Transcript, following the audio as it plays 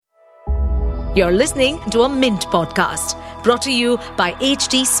You're listening to a Mint podcast brought to you by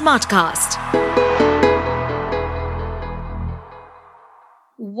HT Smartcast.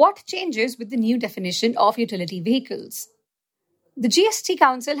 What changes with the new definition of utility vehicles? The GST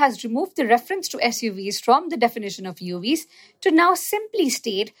Council has removed the reference to SUVs from the definition of UVs to now simply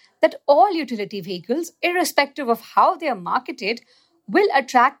state that all utility vehicles, irrespective of how they are marketed, will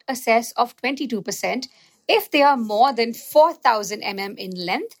attract a cess of 22% if they are more than 4,000 mm in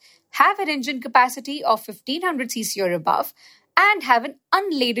length, have an engine capacity of 1500 cc or above, and have an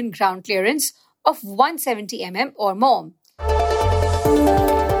unladen ground clearance of 170 mm or more.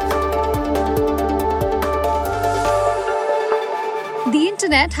 The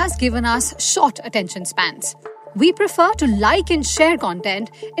internet has given us short attention spans. We prefer to like and share content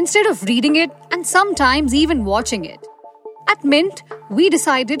instead of reading it and sometimes even watching it. At Mint, we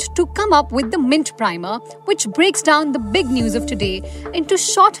decided to come up with the Mint Primer, which breaks down the big news of today into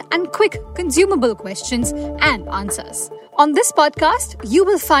short and quick consumable questions and answers. On this podcast, you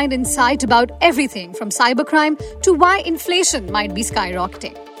will find insight about everything from cybercrime to why inflation might be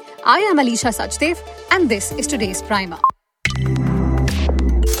skyrocketing. I am Alisha Sachdev, and this is today's Primer.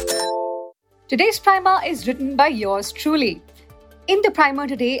 Today's Primer is written by yours truly. In the Primer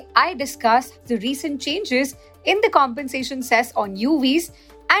today, I discuss the recent changes in the compensation cess on UVs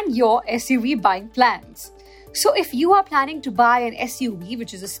and your SUV buying plans. So if you are planning to buy an SUV,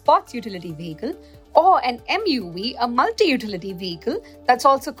 which is a sports utility vehicle, or an MUV, a multi-utility vehicle, that's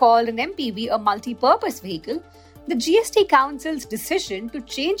also called an MPV, a multi-purpose vehicle, the GST Council's decision to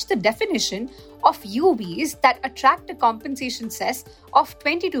change the definition of UVs that attract a compensation cess of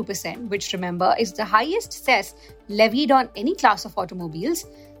 22%, which remember is the highest cess levied on any class of automobiles,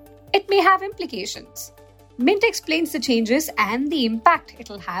 it may have implications. Mint explains the changes and the impact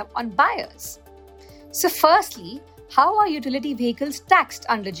it'll have on buyers. So firstly, how are utility vehicles taxed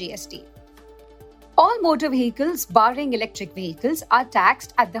under GST? All motor vehicles, barring electric vehicles, are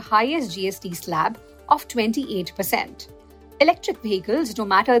taxed at the highest GST slab of 28%. Electric vehicles, no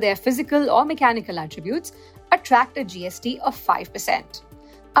matter their physical or mechanical attributes, attract a GST of 5%.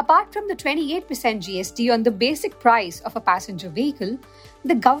 Apart from the 28% GST on the basic price of a passenger vehicle,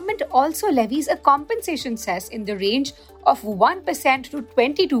 the government also levies a compensation cess in the range of 1% to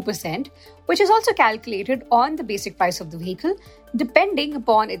 22%, which is also calculated on the basic price of the vehicle, depending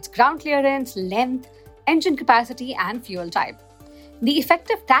upon its ground clearance, length, engine capacity, and fuel type. The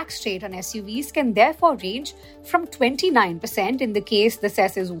effective tax rate on SUVs can therefore range from 29% in the case the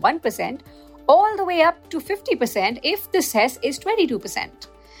cess is 1%, all the way up to 50% if the cess is 22%.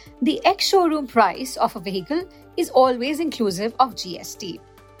 The ex-showroom price of a vehicle is always inclusive of GST.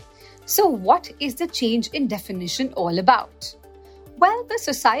 So what is the change in definition all about? Well, the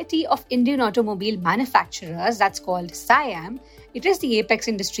Society of Indian Automobile Manufacturers, that's called SIAM, it is the apex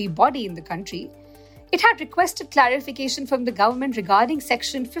industry body in the country. It had requested clarification from the government regarding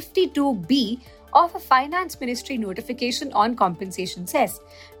Section 52B of a Finance Ministry notification on compensation cess.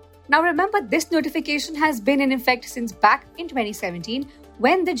 Now remember, this notification has been in effect since back in 2017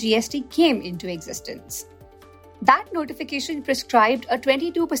 when the GST came into existence. That notification prescribed a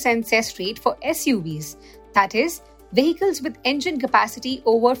 22% cess rate for SUVs, that is, vehicles with engine capacity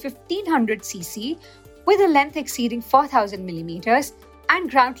over 1500 cc with a length exceeding 4000 mm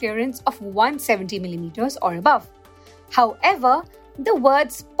and ground clearance of 170 mm or above. However, the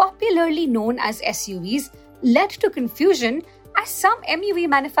words popularly known as SUVs led to confusion as some MUV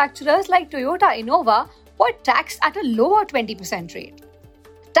manufacturers like Toyota Innova were taxed at a lower 20% rate.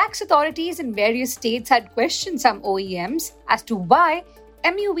 Tax authorities in various states had questioned some OEMs as to why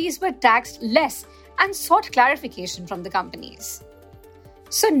MUVs were taxed less and sought clarification from the companies.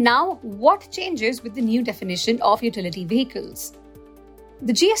 So now, what changes with the new definition of utility vehicles?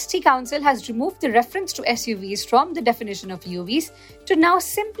 The GST Council has removed the reference to SUVs from the definition of UVs to now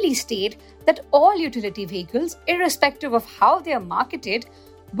simply state that all utility vehicles, irrespective of how they are marketed,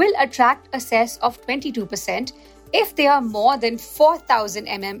 will attract a cess of 22% if they are more than 4,000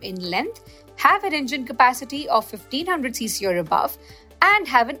 mm in length, have an engine capacity of 1500 cc or above, and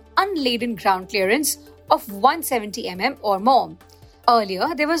have an unladen ground clearance of 170 mm or more.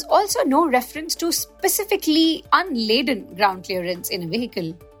 Earlier, there was also no reference to specifically unladen ground clearance in a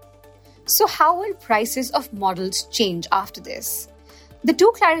vehicle. So how will prices of models change after this? The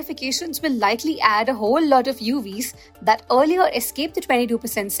two clarifications will likely add a whole lot of UVs that earlier escaped the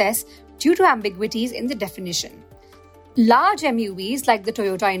 22% cess due to ambiguities in the definition. Large MUVs like the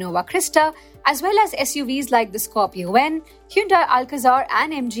Toyota Innova Krista, as well as SUVs like the Scorpio N, Hyundai Alcazar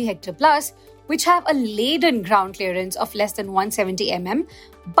and MG Hector Plus, which have a laden ground clearance of less than 170 mm,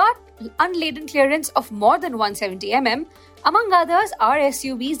 but unladen clearance of more than 170 mm, Among others are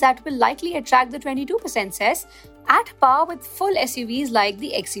SUVs that will likely attract the 22% cess at par with full SUVs like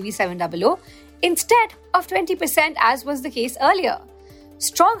the XUV700 instead of 20% as was the case earlier.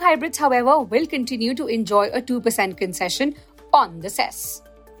 Strong hybrids, however, will continue to enjoy a 2% concession on the cess.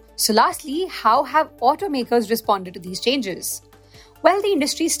 So lastly, how have automakers responded to these changes? Well, the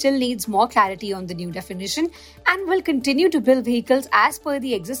industry still needs more clarity on the new definition and will continue to build vehicles as per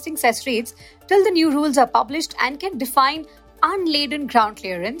the existing cess rates till the new rules are published and can define unladen ground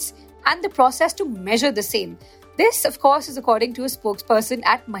clearance and the process to measure the same. This, of course, is according to a spokesperson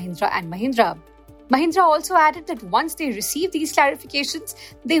at Mahindra & Mahindra. Mahindra also added that once they receive these clarifications,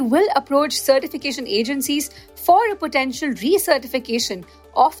 they will approach certification agencies for a potential recertification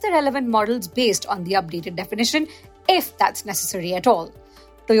of the relevant models based on the updated definition, if that's necessary at all.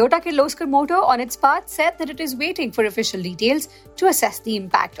 Toyota Kirloskar Motor, on its part, said that it is waiting for official details to assess the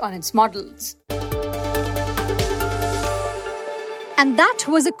impact on its models. And that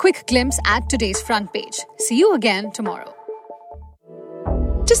was a quick glimpse at today's front page. See you again tomorrow.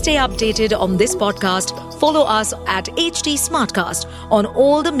 To stay updated on this podcast, follow us at HT Smartcast on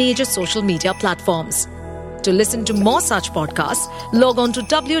all the major social media platforms. To listen to more such podcasts, log on to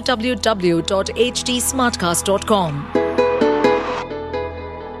www.htsmartcast.com.